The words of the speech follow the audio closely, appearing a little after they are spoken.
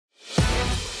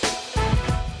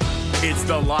It's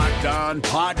the Locked On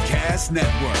Podcast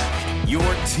Network, your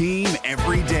team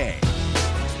every day.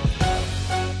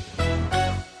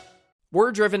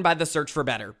 We're driven by the search for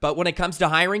better, but when it comes to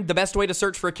hiring, the best way to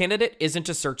search for a candidate isn't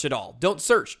to search at all. Don't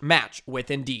search, match with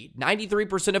Indeed.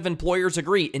 93% of employers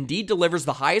agree Indeed delivers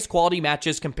the highest quality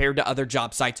matches compared to other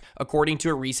job sites, according to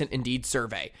a recent Indeed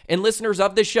survey. And listeners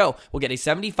of this show will get a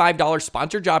 $75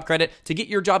 sponsored job credit to get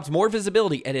your jobs more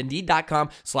visibility at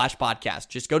Indeed.com/podcast.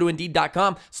 Just go to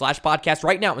Indeed.com/podcast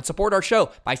right now and support our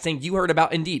show by saying you heard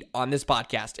about Indeed on this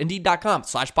podcast.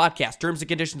 Indeed.com/podcast. Terms and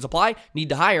conditions apply. Need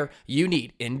to hire? You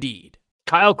need Indeed.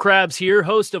 Kyle Krabs here,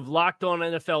 host of Locked On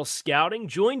NFL Scouting.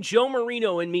 Join Joe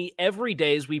Marino and me every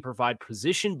day as we provide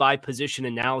position-by-position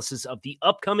analysis of the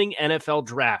upcoming NFL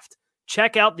Draft.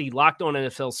 Check out the Locked On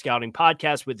NFL Scouting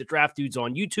podcast with the Draft Dudes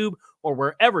on YouTube or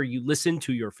wherever you listen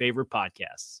to your favorite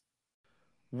podcasts.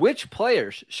 Which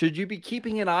players should you be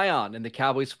keeping an eye on in the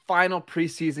Cowboys' final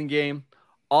preseason game?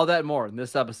 All that and more in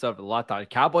this episode of the Locked On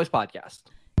Cowboys podcast.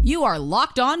 You are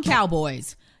Locked On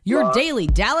Cowboys, your daily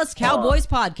Dallas Cowboys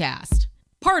podcast.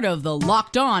 Part of the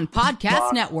Locked On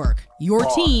Podcast Network, your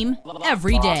team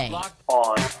every day. Locked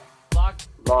on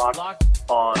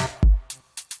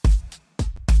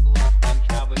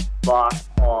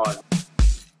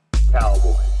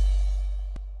Cowboys.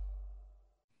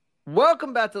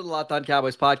 Welcome back to the Locked On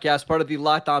Cowboys podcast, part of the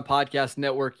Locked On Podcast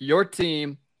Network, your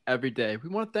team every day. We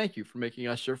want to thank you for making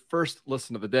us your first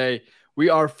listen of the day.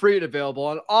 We are free and available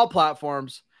on all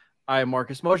platforms. I am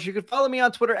Marcus Mosher. You can follow me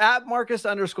on Twitter at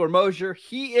Marcus_Mosher.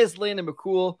 He is Landon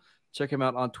McCool. Check him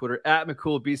out on Twitter at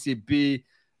McCoolBCB.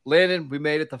 Landon, we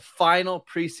made it the final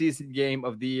preseason game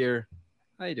of the year.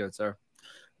 How you doing, sir?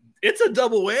 It's a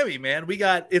double whammy, man.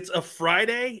 It's a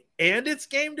Friday and it's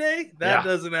game day. That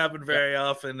doesn't happen very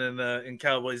often in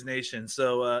Cowboys Nation.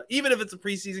 So even if it's a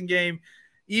preseason game,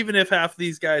 even if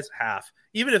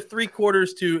even if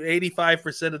 3/4 to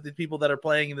 85% of the people that are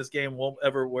playing in this game won't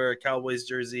ever wear a Cowboys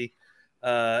jersey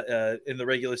in the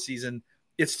regular season,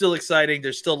 it's still exciting.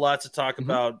 There's still lots to talk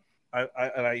about.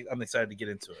 I'm excited to get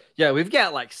into it. Yeah, we've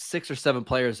got like 6 or 7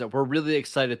 players that we're really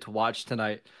excited to watch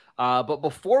tonight. But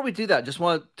before we do that, just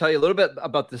want to tell you a little bit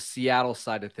about the Seattle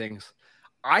side of things.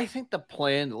 I think the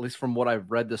plan, at least from what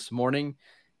I've read this morning,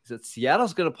 is that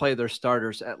Seattle's going to play their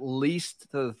starters at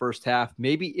least to the first half,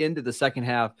 maybe into the second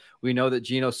half. We know that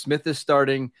Geno Smith is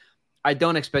starting. I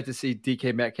don't expect to see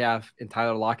DK Metcalf and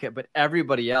Tyler Lockett, but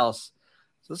everybody else.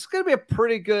 So this is going to be a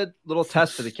pretty good little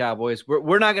test for the Cowboys.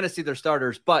 We're not going to see their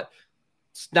starters, but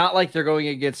it's not like they're going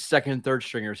against second and third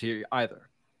stringers here either.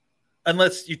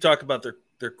 Unless you talk about their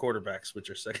quarterbacks,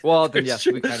 which are second. Well, then yes,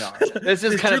 we kind of are. This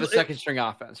is kind of a second string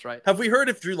offense, right? Have we heard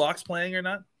if Drew Lock's playing or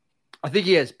not? I think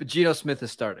he is, but Geno Smith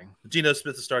is starting.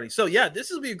 So, yeah, this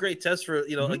will be a great test for,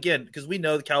 again, because we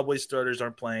know the Cowboys starters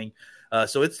aren't playing.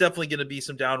 So it's definitely going to be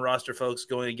some down roster folks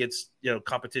going against,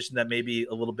 competition that may be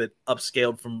a little bit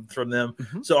upscaled from them.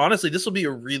 Mm-hmm. So, honestly, this will be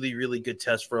a really, really good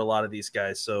test for a lot of these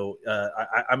guys. So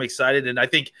I'm excited, and I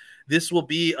think this will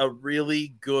be a really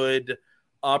good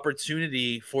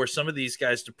opportunity for some of these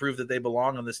guys to prove that they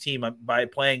belong on this team by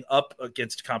playing up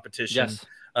against competition. Yes.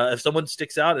 If someone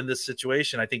sticks out in this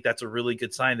situation, I think that's a really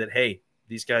good sign that, hey,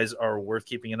 these guys are worth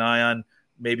keeping an eye on.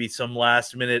 Maybe some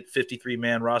last-minute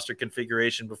 53-man roster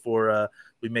configuration before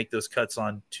we make those cuts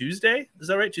on Tuesday. Is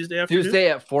that right? Tuesday afternoon? Tuesday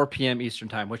at 4 p.m. Eastern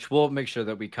time, which we'll make sure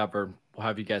that we cover. We'll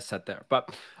have you guys set there.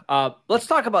 But let's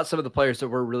talk about some of the players that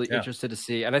we're really interested to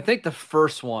see. And I think the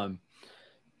first one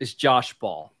is Josh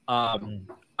Ball.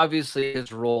 Obviously,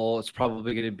 his role is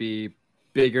probably going to be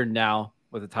bigger now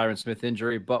with the Tyron Smith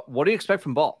injury, but what do you expect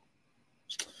from Ball?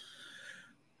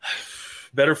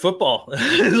 Better football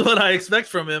is what I expect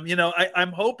from him.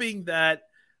 I'm hoping that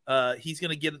he's going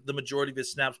to get the majority of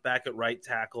his snaps back at right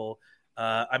tackle.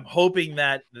 I'm hoping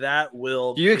that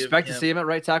will. Do you expect to see him at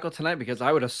right tackle tonight? Because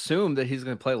I would assume that he's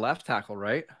going to play left tackle,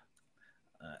 right?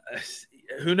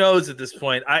 Who knows at this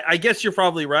point? I guess you're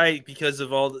probably right because of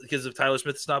Tyler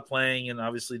Smith's not playing, and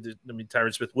obviously,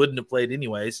 Tyron Smith wouldn't have played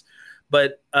anyways.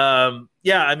 But I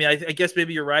guess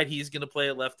maybe you're right. He's going to play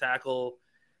at left tackle.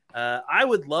 I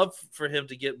would love for him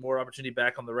to get more opportunity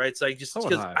back on the right side, just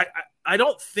because I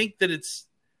don't think that it's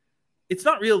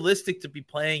not realistic to be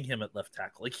playing him at left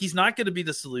tackle. Like, he's not going to be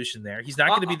the solution there. He's not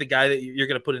going to be the guy that you're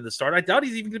going to put in the start. I doubt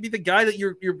he's even going to be the guy that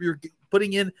you're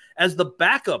putting in as the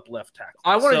backup left tackle.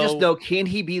 I want to just know, can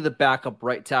he be the backup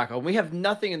right tackle? We have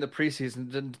nothing in the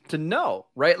preseason to know,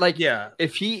 right? Like,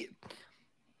 if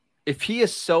he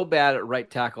is so bad at right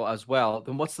tackle as well,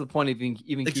 then what's the point of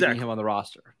even keeping him on the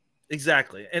roster?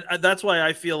 Exactly. And that's why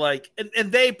I feel like,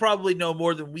 and they probably know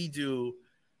more than we do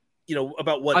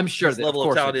about what I'm sure his level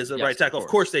of talent is at right tackle. Of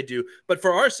course they do. But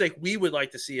for our sake, we would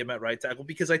like to see him at right tackle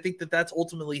because I think that that's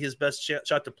ultimately his best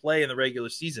shot to play in the regular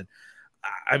season.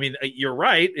 I mean, you're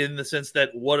right in the sense that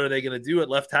what are they going to do at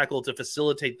left tackle to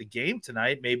facilitate the game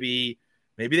tonight? Maybe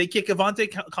they kick Avante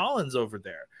Collins over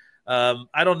there.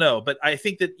 I don't know. But I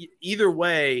think that either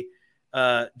way,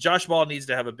 Josh Ball needs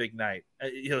to have a big night,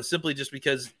 simply just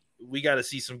because we got to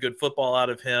see some good football out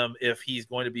of him if he's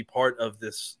going to be part of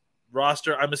this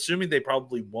roster. I'm assuming they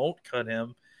probably won't cut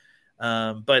him.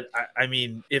 But I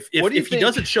mean, if he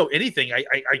doesn't show anything,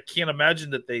 I can't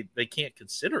imagine that they can't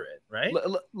consider it, right?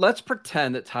 Let's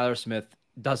pretend that Tyler Smith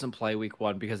doesn't play week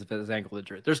 1 because of his ankle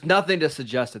injury. There's nothing to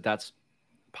suggest that that's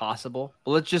possible,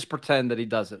 but let's just pretend that he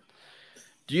doesn't.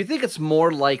 Do you think it's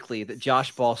more likely that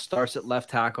Josh Ball starts at left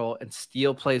tackle and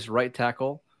Steele plays right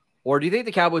tackle? Or do you think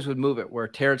the Cowboys would move it where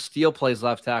Terrence Steele plays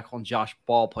left tackle and Josh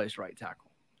Ball plays right tackle?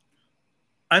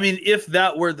 I mean, if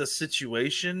that were the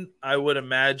situation, I would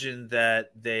imagine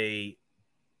that they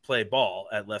play Ball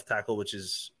at left tackle, which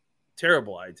is a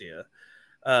terrible idea.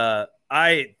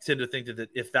 I tend to think that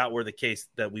if that were the case,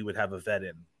 that we would have a vet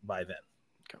in by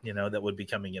then, that would be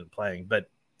coming in and playing. But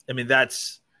I mean,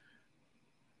 that's,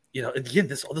 again,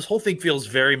 this whole thing feels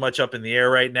very much up in the air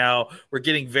right now. We're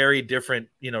getting very different,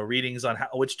 readings on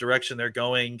which direction they're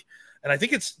going. And I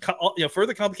think it's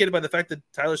further complicated by the fact that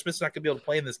Tyler Smith's not going to be able to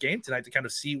play in this game tonight to kind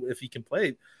of see if he can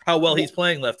play, how well he's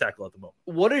playing left tackle at the moment.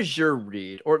 What is your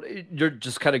read or your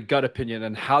just kind of gut opinion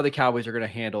on how the Cowboys are going to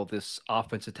handle this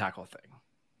offensive tackle thing?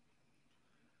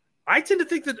 I tend to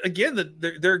think that, again,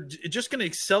 that they're just going to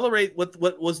accelerate what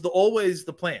was always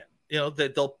the plan.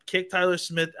 That they'll kick Tyler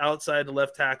Smith outside the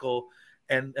left tackle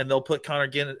and they'll put Connor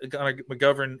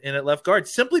McGovern in at left guard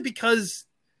simply because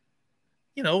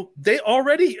they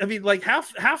already, I mean, like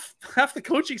half the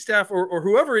coaching staff or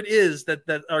whoever it is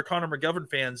that are Connor McGovern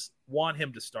fans want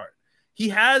him to start. He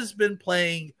has been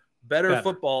playing better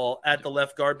football at the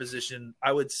left guard position,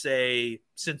 I would say,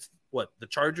 since the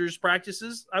Chargers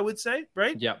practices, I would say,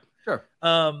 right? Yeah, sure.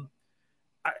 And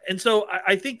so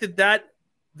I think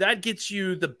that gets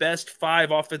you the best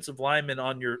 5 offensive linemen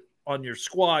on your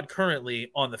squad currently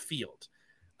on the field.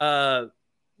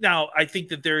 Now, I think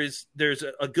that there's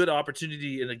a good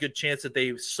opportunity and a good chance that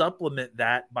they supplement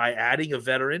that by adding a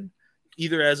veteran,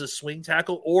 either as a swing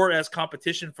tackle or as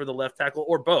competition for the left tackle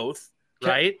or both,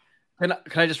 right? Can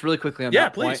I just really quickly on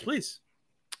that point? Please.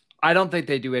 I don't think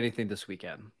they do anything this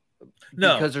weekend.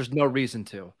 No. Because there's no reason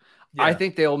to. Yeah. I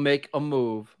think they'll make a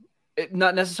move,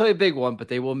 not necessarily a big one, but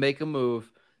they will make a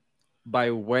move by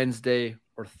Wednesday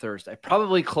or Thursday,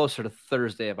 probably closer to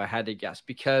Thursday if I had to guess,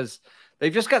 because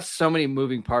they've just got so many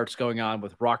moving parts going on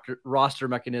with roster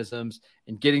mechanisms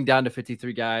and getting down to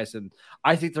 53 guys. And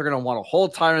I think they're going to want to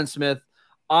hold Tyron Smith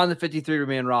on the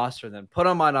 53-man roster and then put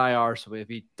him on IR. So if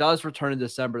he does return in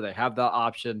December, they have that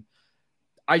option.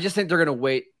 I just think they're going to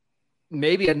wait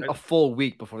maybe a full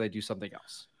week before they do something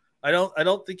else. I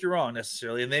don't think you're wrong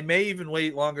necessarily. And they may even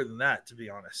wait longer than that, to be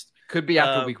honest. Could be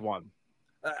after week 1.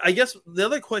 I guess the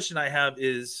other question I have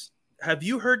is, have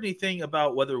you heard anything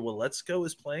about whether Willetsko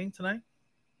is playing tonight?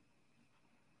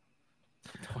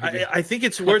 I think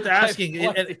it's worth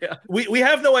asking. We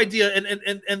have no idea.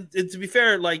 And to be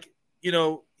fair,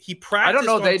 he practiced. I don't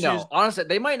know. They know. Honestly,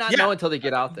 they might not know until they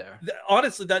get out there.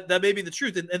 Honestly, that may be the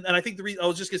truth. And I think I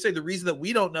was just going to say the reason that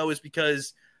we don't know is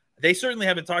because they certainly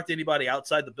haven't talked to anybody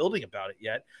outside the building about it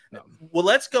yet. No.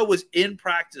 Willetsko was in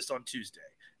practice on Tuesday.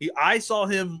 I saw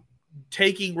him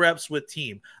taking reps with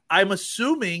team. I'm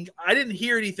assuming I didn't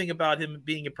hear anything about him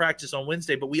being in practice on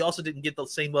Wednesday, but we also didn't get the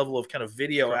same level of kind of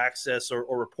video access or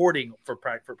reporting for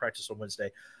practice on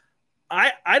Wednesday.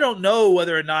 I don't know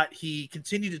whether or not he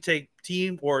continued to take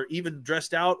team or even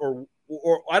dressed out or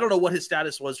I don't know what his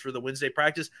status was for the Wednesday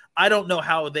practice. I don't know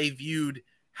how they viewed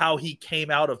how he came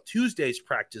out of Tuesday's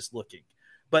practice looking,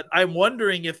 but I'm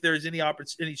wondering if there's any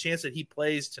chance that he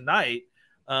plays tonight.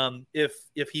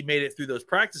 If he made it through those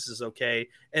practices okay,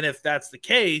 and if that's the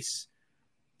case,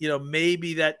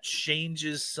 maybe that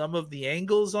changes some of the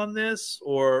angles on this,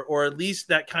 or at least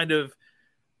that kind of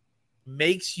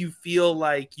makes you feel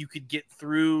like you could get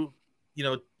through,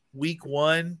 week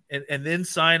 1 and then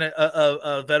sign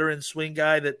a veteran swing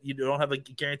guy that you don't have a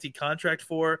guaranteed contract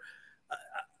for.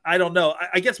 I don't know.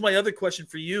 I guess my other question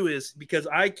for you is, because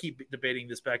I keep debating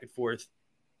this back and forth,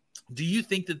 do you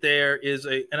think that there is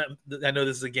and I know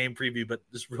this is a game preview, but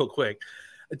just real quick,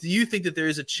 do you think that there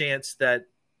is a chance that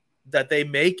they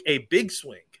make a big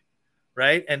swing,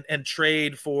 right? And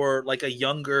trade for like a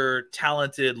younger,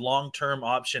 talented, long-term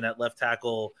option at left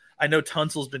tackle? I know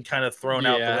Tunsil's been kind of thrown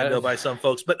out the window by some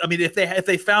folks, but I mean, if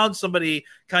they found somebody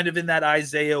kind of in that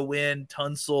Isaiah Wynn,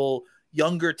 Tunsil,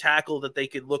 younger tackle that they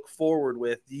could look forward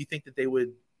with, do you think that they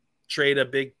would trade a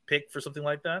big pick for something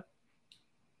like that?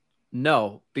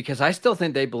 No, because I still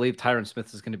think they believe Tyron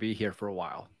Smith is going to be here for a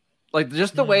while. Like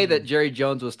just the way that Jerry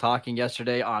Jones was talking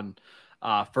yesterday on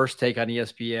First Take on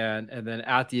ESPN, and then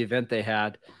at the event they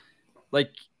had,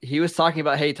 like he was talking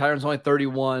about, hey, Tyron's only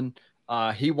 31.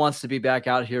 He wants to be back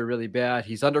out here really bad.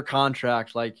 He's under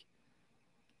contract. Like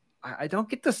I don't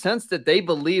get the sense that they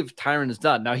believe Tyron is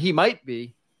done. Now he might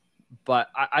be, but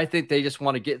I think they just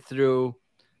want to get through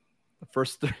the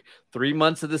first 3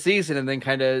 months of the season and then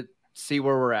kind of see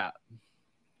where we're at.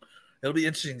 It'll be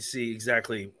interesting to see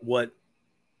exactly what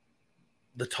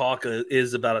the talk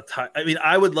is about a Ty. I mean,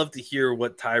 I would love to hear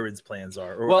what Tyron's plans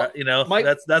are. Or, well,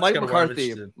 that's Mike kind of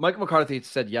McCarthy. Mike McCarthy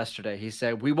said yesterday. He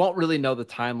said we won't really know the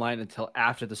timeline until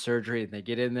after the surgery and they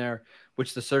get in there,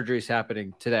 which the surgery is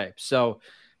happening today. So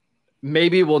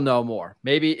maybe we'll know more.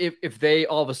 Maybe if they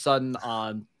all of a sudden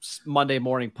on Monday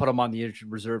morning put him on the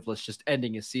injured reserve list, just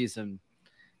ending his season,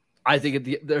 I think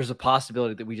there's a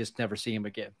possibility that we just never see him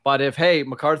again. But if, hey,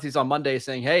 McCarthy's on Monday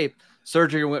saying, hey,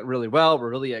 surgery went really well, we're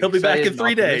really excited. He'll be back in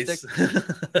 3 days.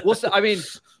 We'll see. I mean,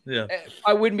 yeah,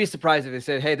 I wouldn't be surprised if they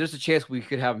said, hey, there's a chance we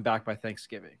could have him back by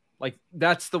Thanksgiving. Like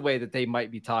that's the way that they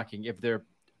might be talking if they're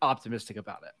optimistic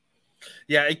about it.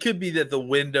 Yeah, it could be that the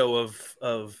window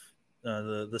of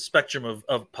the spectrum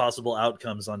of possible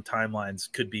outcomes on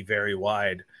timelines could be very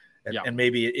wide. And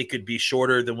maybe it could be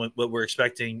shorter than what we're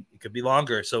expecting. It could be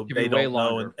longer. So they don't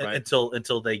know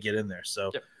until they get in there.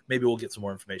 So maybe we'll get some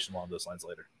more information along those lines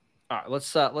later. All right,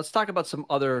 let's talk about some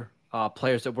other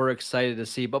players that we're excited to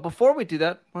see. But before we do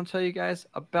that, I want to tell you guys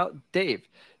about Dave.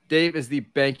 Dave is the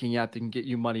banking app that can get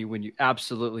you money when you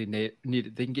absolutely need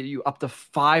it. They can get you up to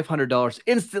 $500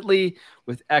 instantly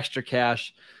with extra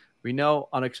cash. We know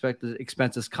unexpected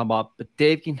expenses come up, but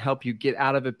Dave can help you get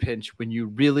out of a pinch when you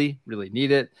really, really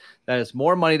need it. That is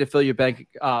more money to fill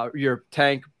your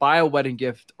tank, buy a wedding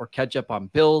gift, or catch up on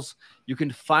bills. You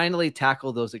can finally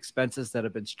tackle those expenses that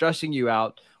have been stressing you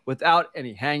out without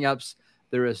any hangups.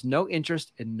 There is no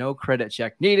interest and no credit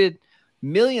check needed.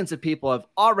 Millions of people have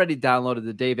already downloaded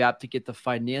the Dave app to get the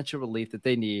financial relief that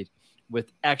they need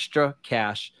with extra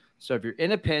cash. So if you're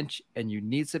in a pinch and you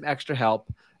need some extra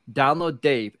help, download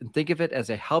Dave and think of it as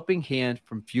a helping hand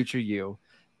from future you.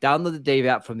 Download the Dave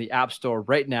app from the App Store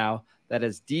right now. That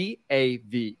is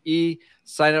DAVE.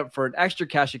 Sign up for an extra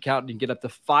cash account and you can get up to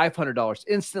 $500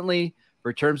 instantly.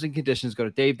 For terms and conditions, go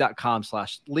to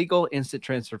dave.com/legal. Instant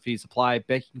transfer fees apply.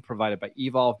 Banking provided by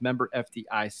Evolve, member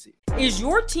FDIC. Is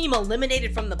your team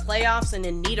eliminated from the playoffs and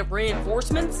in need of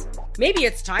reinforcements? Maybe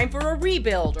it's time for a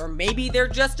rebuild, or maybe they're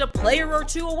just a player or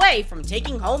two away from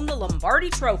taking home the Lombardi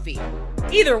Trophy.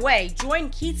 Either way, join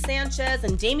Keith Sanchez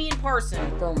and Damian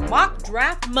Parson for Mock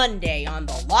Draft Monday on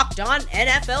the Locked On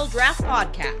NFL Draft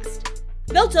Podcast.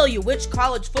 They'll tell you which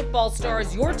college football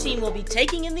stars your team will be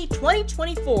taking in the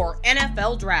 2024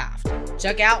 NFL Draft.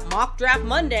 Check out Mock Draft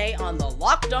Monday on the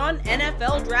Locked On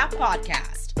NFL Draft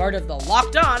Podcast, part of the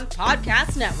Locked On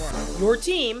Podcast Network, your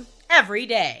team every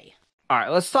day. All right,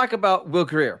 let's talk about Will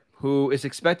Grier, who is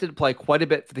expected to play quite a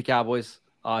bit for the Cowboys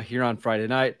here on Friday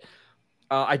night.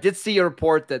 I did see a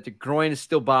report that the groin is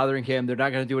still bothering him. They're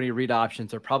not going to do any read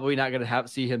options. They're probably not going to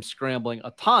see him scrambling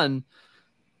a ton.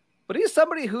 But he's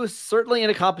somebody who is certainly in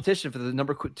a competition for the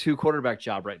number 2 quarterback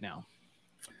job right now.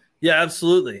 Yeah,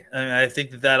 absolutely. I mean, I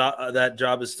think that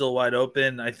job is still wide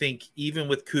open. I think even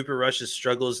with Cooper Rush's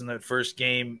struggles in that first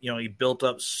game, he built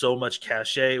up so much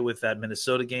cachet with that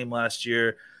Minnesota game last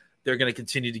year. They're going to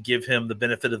continue to give him the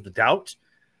benefit of the doubt.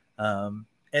 I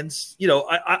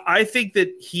think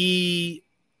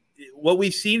that what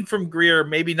we've seen from Grier,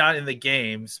 maybe not in the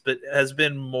games, but has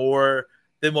been more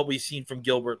than what we've seen from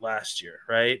Gilbert last year,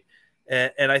 right?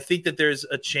 And I think that there's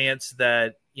a chance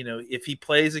that, if he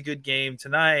plays a good game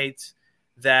tonight,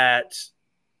 that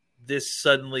this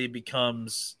suddenly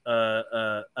becomes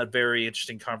a very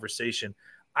interesting conversation.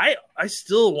 I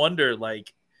still wonder,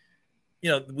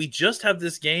 we just have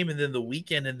this game and then the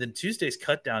weekend and then Tuesday's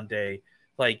cutdown day.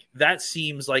 Like that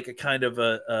seems like a kind of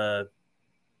a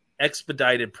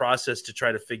expedited process to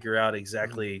try to figure out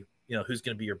exactly, who's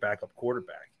going to be your backup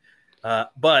quarterback.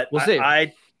 But we'll see.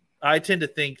 I tend to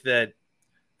think that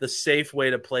the safe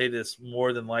way to play this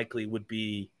more than likely would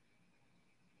be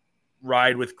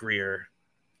ride with Grier,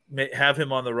 have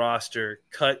him on the roster,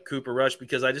 cut Cooper Rush,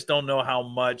 because I just don't know how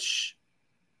much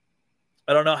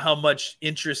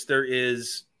interest there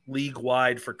is league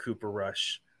wide for Cooper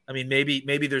Rush. I mean,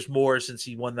 maybe there's more since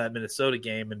he won that Minnesota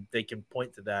game and they can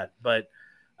point to that. But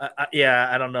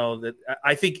I don't know that.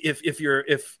 I think if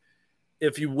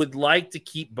you would like to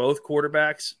keep both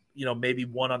quarterbacks, maybe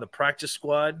one on the practice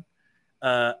squad,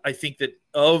 I think that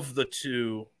of the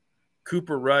two,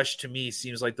 Cooper Rush to me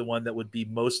seems like the one that would be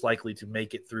most likely to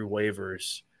make it through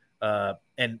waivers.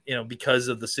 And, because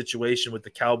of the situation with the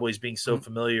Cowboys being so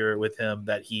familiar with him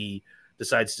that he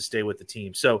decides to stay with the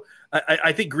team. So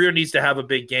I think Greer needs to have a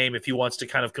big game if he wants to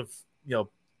kind of,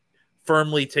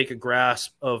 firmly take a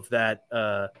grasp of that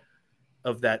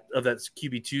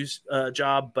QB2's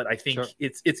job. But I think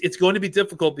it's going to be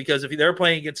difficult because if they're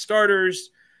playing against starters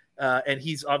and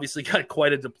he's obviously got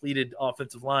quite a depleted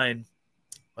offensive line,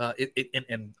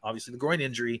 and obviously the groin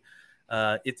injury,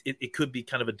 it could be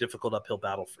kind of a difficult uphill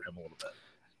battle for him a little bit.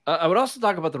 I would also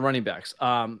talk about the running backs.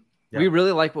 We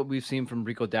really like what we've seen from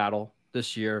Rico Dowdle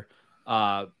this year.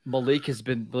 Malik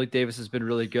Davis has been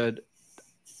really good.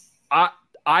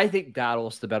 I think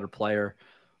Dowdle's the better player.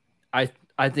 I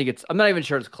think I'm not even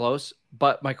sure it's close,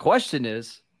 but my question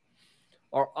is,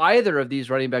 are either of these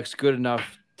running backs good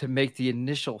enough to make the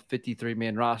initial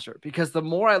 53-man roster? Because the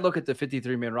more I look at the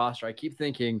 53-man roster, I keep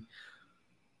thinking,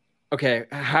 okay,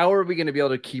 how are we going to be able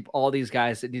to keep all these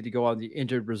guys that need to go on the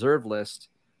injured reserve list?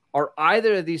 Are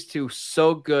either of these two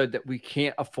so good that we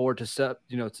can't afford to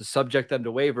subject them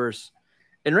to waivers?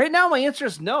 And right now, my answer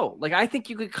is no. Like, I think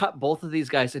you could cut both of these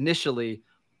guys initially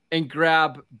and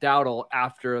grab Dowdle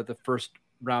after the first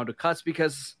round of cuts,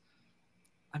 because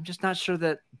I'm just not sure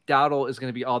that Dowdle is going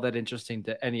to be all that interesting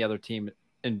to any other team.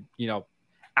 And,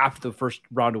 after the first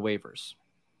round of waivers.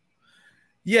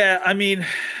 Yeah. I mean,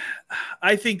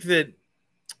 I think that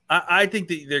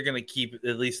they're going to keep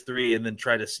at least three and then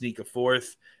try to sneak a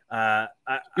fourth. You're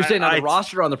saying on the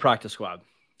roster or on the practice squad?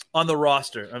 On the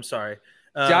roster. I'm sorry.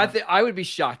 I would be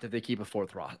shocked if they keep a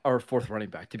fourth running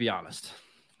back, to be honest.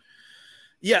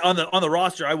 Yeah, on the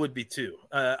roster, I would be too.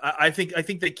 I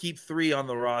think they keep three on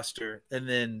the roster, and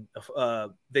then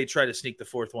they try to sneak the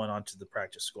fourth one onto the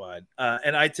practice squad.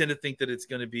 And I tend to think that it's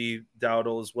going to be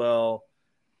Dowdle as well.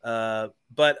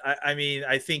 But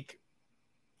I think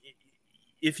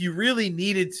if you really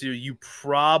needed to, you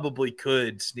probably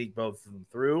could sneak both of them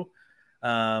through.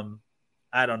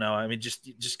 I don't know. I mean, just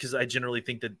because I generally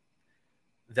think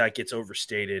that gets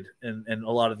overstated, and a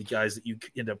lot of the guys that you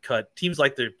end up cut, teams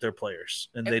like their players,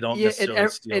 and they don't necessarily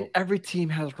steal. And every team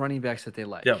has running backs that they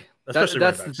like. Yeah, that's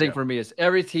the thing for me is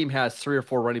every team has 3 or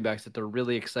 4 running backs that they're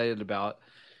really excited about.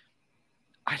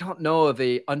 I don't know if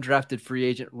a undrafted free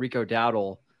agent Rico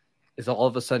Dowdle is all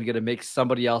of a sudden going to make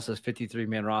somebody else's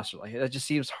 53-man roster. Like, that just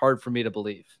seems hard for me to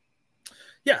believe.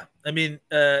 Yeah, I mean,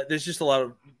 there's just a lot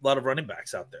of running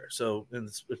backs out there. So, and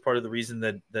it's part of the reason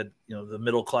that the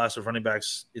middle class of running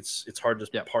backs, it's hard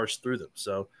to parse through them.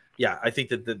 So, yeah, I think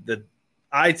that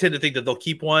I tend to think that they'll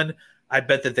keep one. I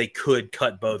bet that they could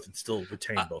cut both and still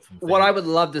retain both of them. What I would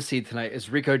love to see tonight is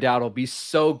Rico Dowdle be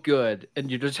so good, and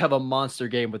you just have a monster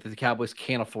game, but the Cowboys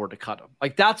can't afford to cut him.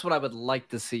 Like, that's what I would like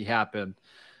to see happen.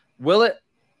 Will it?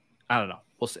 I don't know.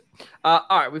 We'll see. All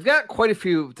right, we've got quite a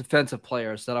few defensive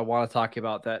players that I want to talk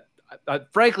about that.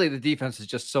 Frankly, the defense is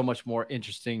just so much more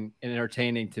interesting and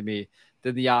entertaining to me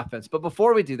than the offense. But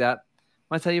before we do that, I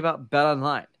want to tell you about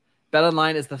BetOnline.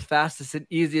 BetOnline is the fastest and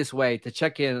easiest way to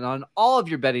check in on all of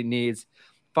your betting needs.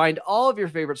 Find all of your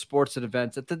favorite sports and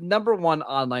events at the #1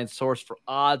 online source for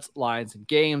odds, lines, and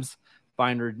games.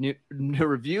 Find new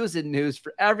reviews and news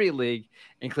for every league,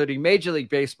 including Major League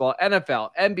Baseball,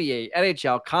 NFL, NBA,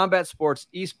 NHL, combat sports,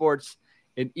 esports,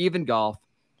 and even golf.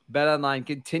 BetOnline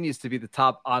continues to be the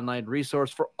top online resource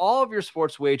for all of your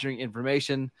sports wagering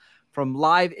information. From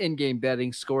live in-game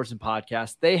betting, scores, and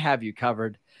podcasts, they have you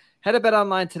covered. Head to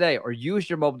BetOnline today or use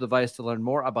your mobile device to learn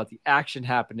more about the action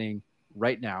happening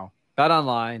right now.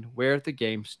 BetOnline, where the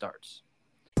game starts.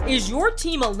 Is your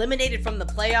team eliminated from the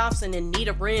playoffs and in need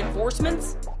of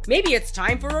reinforcements? Maybe it's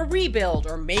time for a rebuild,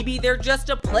 or maybe they're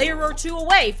just a player or two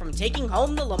away from taking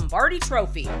home the Lombardi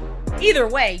Trophy. Either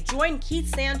way, join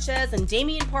Keith Sanchez and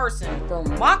Damian Parson for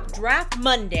Mock Draft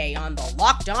Monday on the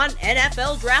Locked On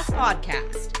NFL Draft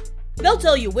Podcast. They'll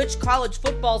tell you which college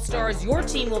football stars your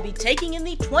team will be taking in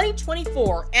the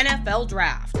 2024 NFL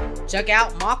Draft. Check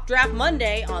out Mock Draft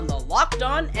Monday on the Locked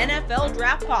On NFL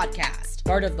Draft Podcast,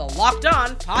 part of the Locked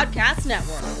On Podcast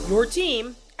Network, your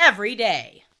team every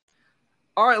day.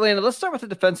 All right, Lana, let's start with the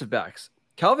defensive backs.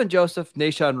 Kelvin Joseph,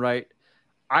 Nahshon Wright.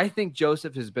 I think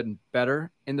Joseph has been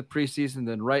better in the preseason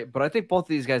than Wright, but I think both of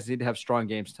these guys need to have strong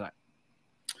games tonight.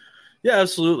 Yeah,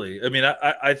 absolutely. I mean,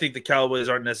 I think the Cowboys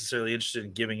aren't necessarily interested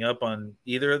in giving up on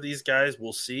either of these guys.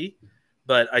 We'll see.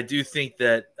 But I do think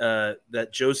that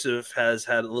that Joseph has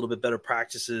had a little bit better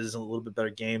practices and a little bit better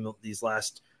game these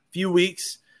last few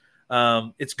weeks.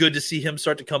 It's good to see him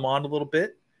start to come on a little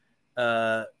bit.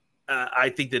 I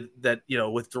think that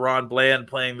with Deron Bland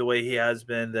playing the way he has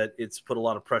been, that it's put a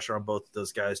lot of pressure on both of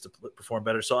those guys to perform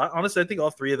better. So honestly, I think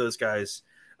all three of those guys,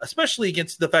 especially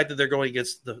against the fact that they're going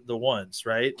against the ones,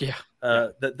 right? Yeah. I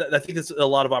think there's a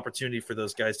lot of opportunity for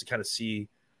those guys to kind of see,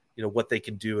 what they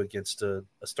can do against a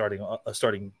starting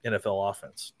NFL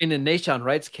offense. In a Nahshon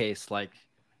Wright's case,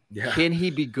 can he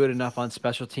be good enough on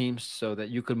special teams so that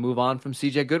you could move on from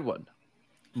CJ Goodwin?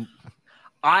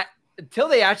 Until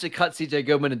they actually cut CJ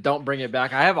Goodwin and don't bring it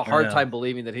back, I have a hard time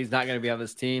believing that he's not going to be on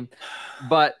this team.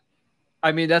 But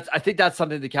I mean, I think that's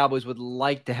something the Cowboys would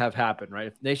like to have happen, right?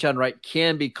 If Nahshon Wright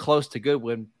can be close to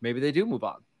Goodwin, maybe they do move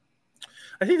on.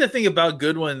 I think the thing about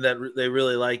Goodwin that they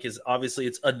really like is obviously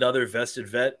it's another vested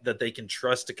vet that they can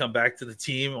trust to come back to the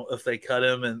team if they cut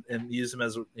him and use him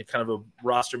as kind of a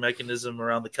roster mechanism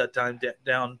around the cut time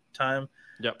down time.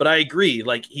 Yep. But I agree,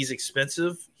 he's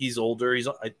expensive, he's older,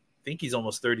 I think he's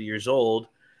almost 30 years old.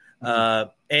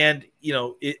 And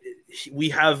we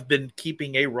have been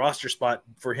keeping a roster spot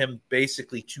for him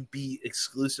basically to be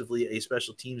exclusively a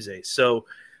special teams ace. So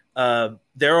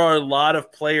there are a lot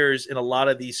of players in a lot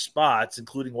of these spots,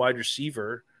 including wide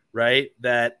receiver, right,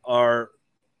 that are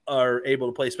able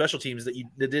to play special teams that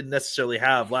didn't necessarily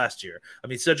have last year. I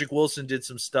mean, Cedric Wilson did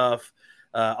some stuff.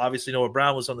 Obviously, Noah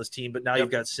Brown was on this team, but now you've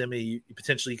got Simi. You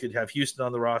potentially could have Houston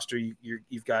on the roster.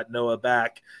 You've got Noah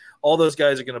back. All those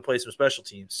guys are going to play some special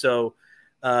teams. So,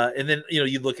 and then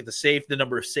you look at the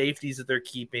number of safeties that they're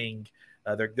keeping.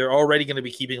 They're already going to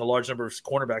be keeping a large number of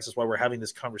cornerbacks. That's why we're having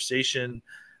this conversation.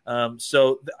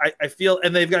 So I feel,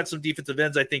 and they've got some defensive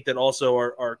ends, I think, that also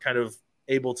are kind of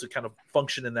able to kind of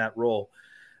function in that role.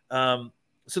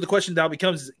 So the question now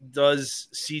becomes, does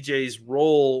CJ's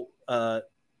role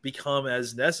become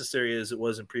as necessary as it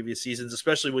was in previous seasons,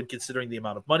 especially when considering the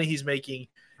amount of money he's making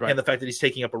and the fact that he's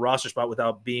taking up a roster spot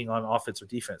without being on offense or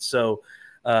defense. So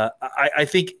I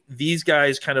think these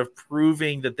guys kind of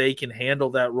proving that they can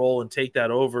handle that role and take that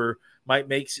over might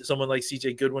make someone like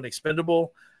CJ Goodwin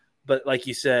expendable. But like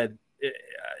you said,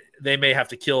 they may have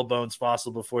to kill Bones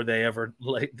Fossil before they ever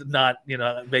make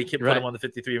him put him on the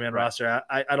 53-man roster.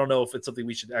 I don't know if it's something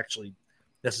we should actually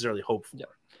necessarily hope for. Yeah.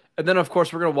 And then, of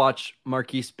course, we're going to watch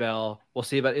Marquise Bell. We'll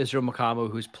see about Israel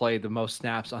Mukamu, who's played the most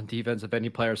snaps on defense of any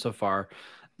player so far.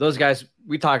 Those guys,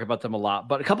 we talk about them a lot.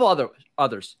 But a couple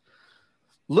others.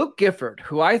 Luke Gifford,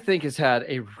 who I think has had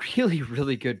a really,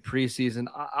 really good preseason.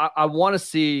 I want to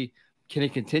see, can he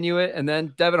continue it? And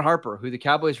then Devin Harper, who the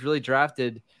Cowboys really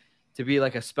drafted to be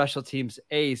like a special teams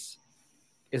ace.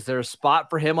 Is there a spot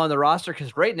for him on the roster?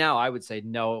 Because right now I would say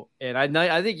no. And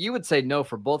I think you would say no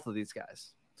for both of these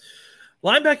guys.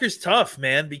 Linebacker's tough,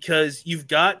 man, because you've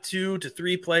got 2 to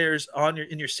 3 players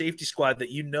in your safety squad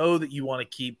that you know that you want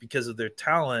to keep because of their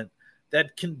talent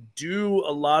that can do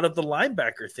a lot of the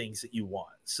linebacker things that you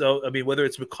want. So, I mean, whether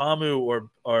it's Mukamu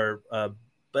or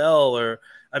Bell, or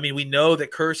I mean, we know that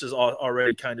Curse is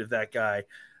already kind of that guy.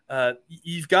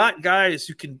 You've got guys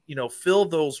who can, fill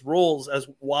those roles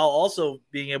while also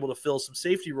being able to fill some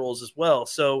safety roles as well.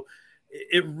 So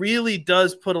it really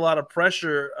does put a lot of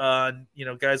pressure on,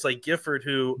 guys like Gifford,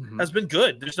 who has been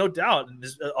good. There's no doubt. And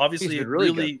is obviously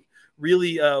really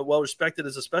well respected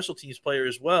as a special teams player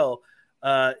as well.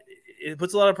 It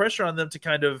puts a lot of pressure on them to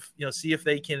kind of, see if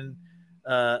they can,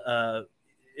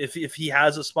 if he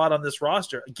has a spot on this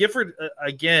roster. Gifford,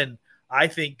 again, I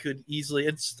think could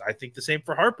easily, I think the same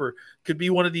for Harper, could be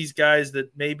one of these guys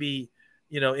that maybe,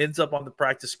 ends up on the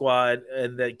practice squad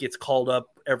and that gets called up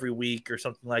every week or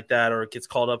something like that, or it gets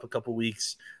called up a couple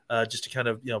weeks just to kind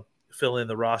of, fill in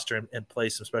the roster and play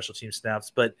some special team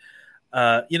snaps. But,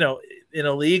 in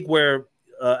a league where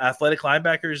athletic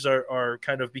linebackers are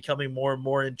kind of becoming more and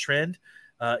more in trend,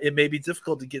 it may be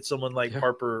difficult to get someone like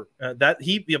Harper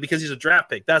because he's a draft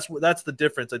pick. That's the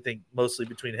difference, I think, mostly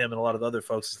between him and a lot of the other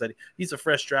folks, is that he's a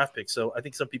fresh draft pick. So I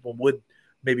think some people would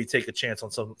maybe take a chance on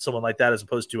someone like that as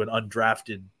opposed to an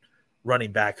undrafted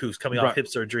running back who's coming off hip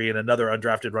surgery and another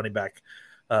undrafted running back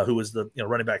who was the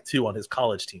running back 2 on his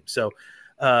college team. So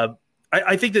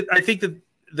I think that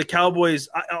the Cowboys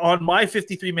on my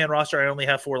 53-man roster, I only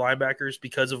have 4 linebackers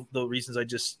because of the reasons I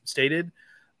just stated.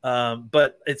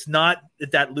 But it's not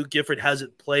that Luke Gifford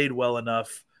hasn't played well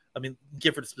enough. I mean,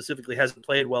 Gifford specifically hasn't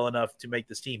played well enough to make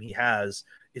this team. He has.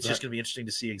 It's just going to be interesting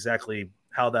to see exactly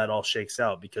how that all shakes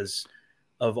out because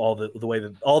of all the way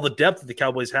that all the depth that the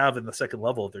Cowboys have in the second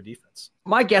level of their defense.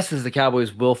 My guess is the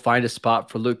Cowboys will find a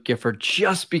spot for Luke Gifford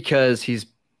just because he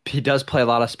does play a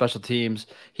lot of special teams.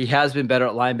 He has been better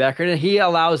at linebacker, and he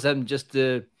allows them just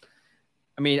to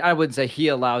 – I mean, I wouldn't say he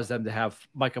allows them to have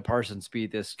Micah Parsons be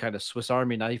this kind of Swiss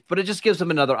Army knife, but it just gives them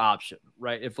another option,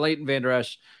 right? If Leighton Vander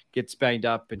Esch gets banged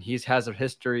up and he has a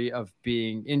history of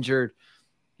being injured,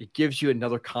 it gives you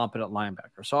another competent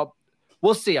linebacker. So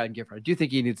we'll see on Gifford. I do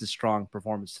think he needs a strong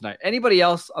performance tonight. Anybody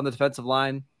else on the defensive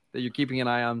line that you're keeping an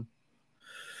eye on?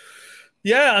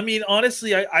 Yeah, I mean,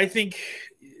 honestly, I think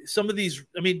some of these,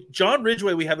 I mean, John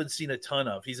Ridgeway, we haven't seen a ton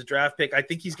of. He's a draft pick. I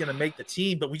think he's going to make the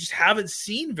team, but we just haven't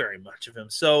seen very much of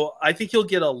him. So I think he'll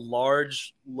get a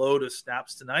large load of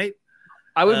snaps tonight.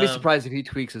 I wouldn't be surprised if he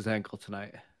tweaks his ankle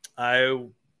tonight.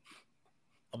 I'm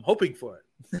hoping for it.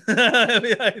 In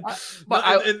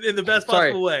the best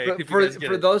possible way.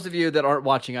 For those of you that aren't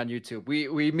watching on YouTube,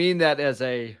 we mean that as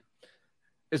a,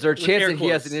 is there a chance that he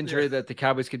has an injury that the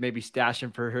Cowboys could maybe stash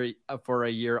him for a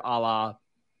year, a la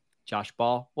Josh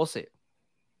Ball? We'll see.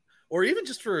 Or even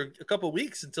just for a couple of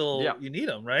weeks until you need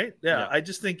him, right? Yeah. I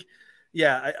just think,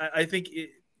 I think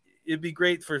it'd be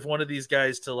great for one of these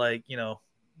guys to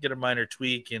get a minor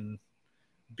tweak and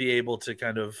be able to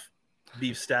kind of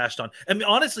be stashed on. I mean,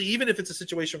 honestly, even if it's a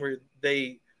situation where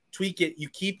they tweak it, you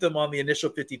keep them on the initial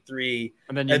 53,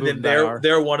 and then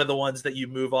they're one of the ones that you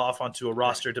move off onto a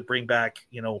roster to bring back,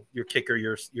 your kicker,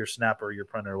 your snapper, your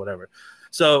punter, or whatever.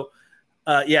 So,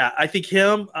 I think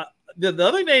him. The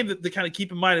other name that kind of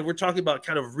keep in mind, and we're talking about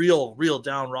kind of real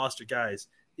down roster guys,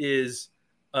 is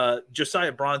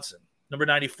Josiah Bronson, number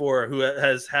 94, who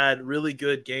has had really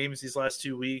good games these last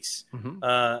 2 weeks.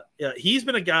 He's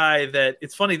been a guy that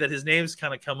it's funny that his name's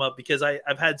kind of come up because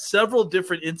I've had several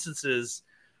different instances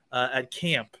at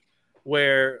camp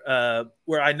where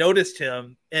I noticed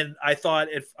him and I thought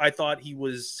he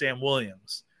was Sam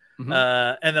Williams. And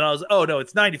then I was, oh no,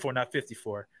 it's 94, not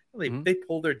 54. They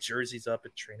pull their jerseys up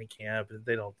at training camp and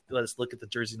they don't let us look at the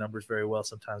jersey numbers very well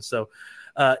sometimes. So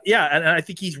and I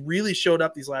think he's really showed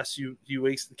up these last few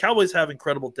weeks. The Cowboys have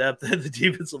incredible depth in the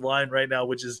defensive line right now,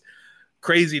 which is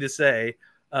crazy to say.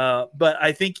 But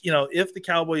I think, if the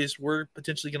Cowboys were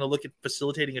potentially going to look at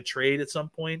facilitating a trade at some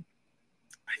point,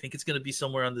 I think it's going to be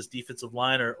somewhere on this defensive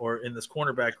line or in this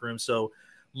cornerback room. So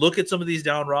look at some of these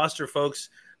down roster folks,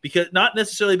 because not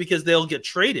necessarily because they'll get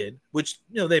traded, which,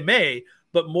 they may,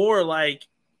 but more like,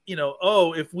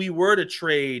 if we were to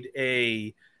trade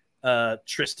a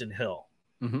Tristan Hill,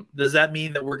 does that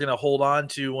mean that we're going to hold on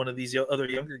to one of these other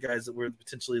younger guys that we're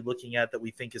potentially looking at that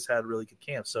we think has had a really good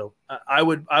camp? So I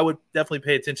would definitely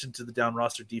pay attention to the down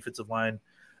roster defensive line,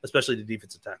 especially the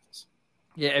defensive tackles.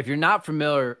 Yeah, if you're not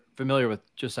familiar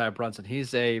with Josiah Brunson,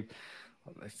 he's a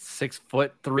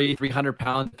 6'3",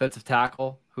 300-pound defensive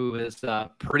tackle who is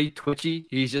pretty twitchy.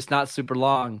 He's just not super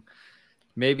long.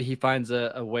 Maybe he finds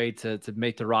a way to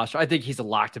make the roster. I think he's a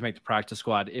lock to make the practice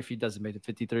squad if he doesn't make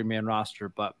the 53-man roster,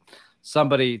 but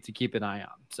somebody to keep an eye on.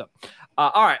 So,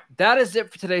 all right, that is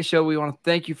it for today's show. We want to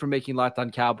thank you for making Locked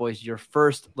On Cowboys your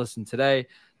first listen today.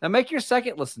 Now make your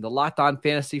second listen to Locked On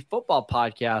Fantasy Football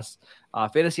Podcast.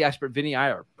 Fantasy expert Vinny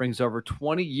Iyer brings over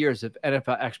 20 years of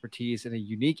NFL expertise and a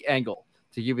unique angle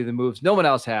to give you the moves no one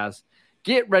else has.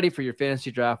 Get ready for your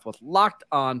fantasy draft with Locked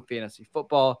On Fantasy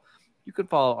Football. You can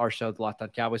follow our show, the Locked On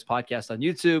Cowboys Podcast, on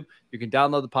YouTube. You can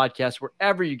download the podcast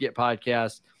wherever you get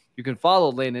podcasts. You can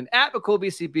follow Landon at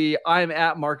McCoolBCB. I'm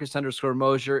at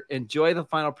Marcus_Mosier. Enjoy the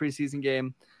final preseason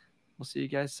game. We'll see you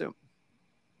guys soon.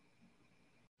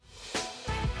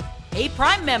 Hey,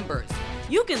 Prime members,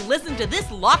 you can listen to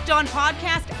this Locked On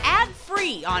podcast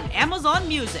ad-free on Amazon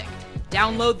Music.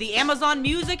 Download the Amazon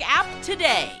Music app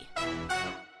today.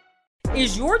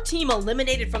 Is your team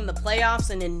eliminated from the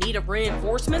playoffs and in need of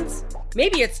reinforcements?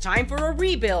 Maybe it's time for a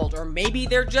rebuild, or maybe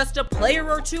they're just a player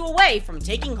or two away from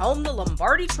taking home the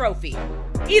Lombardi Trophy.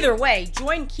 Either way,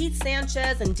 join Keith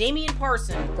Sanchez and Damian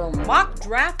Parson for Mock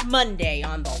Draft Monday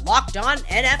on the Locked On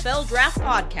NFL Draft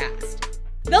Podcast.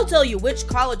 They'll tell you which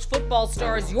college football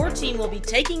stars your team will be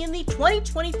taking in the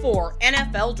 2024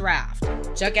 NFL Draft.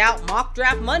 Check out Mock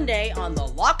Draft Monday on the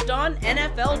Locked On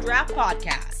NFL Draft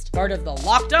Podcast, part of the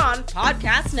Locked On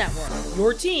Podcast Network.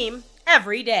 Your team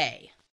every day.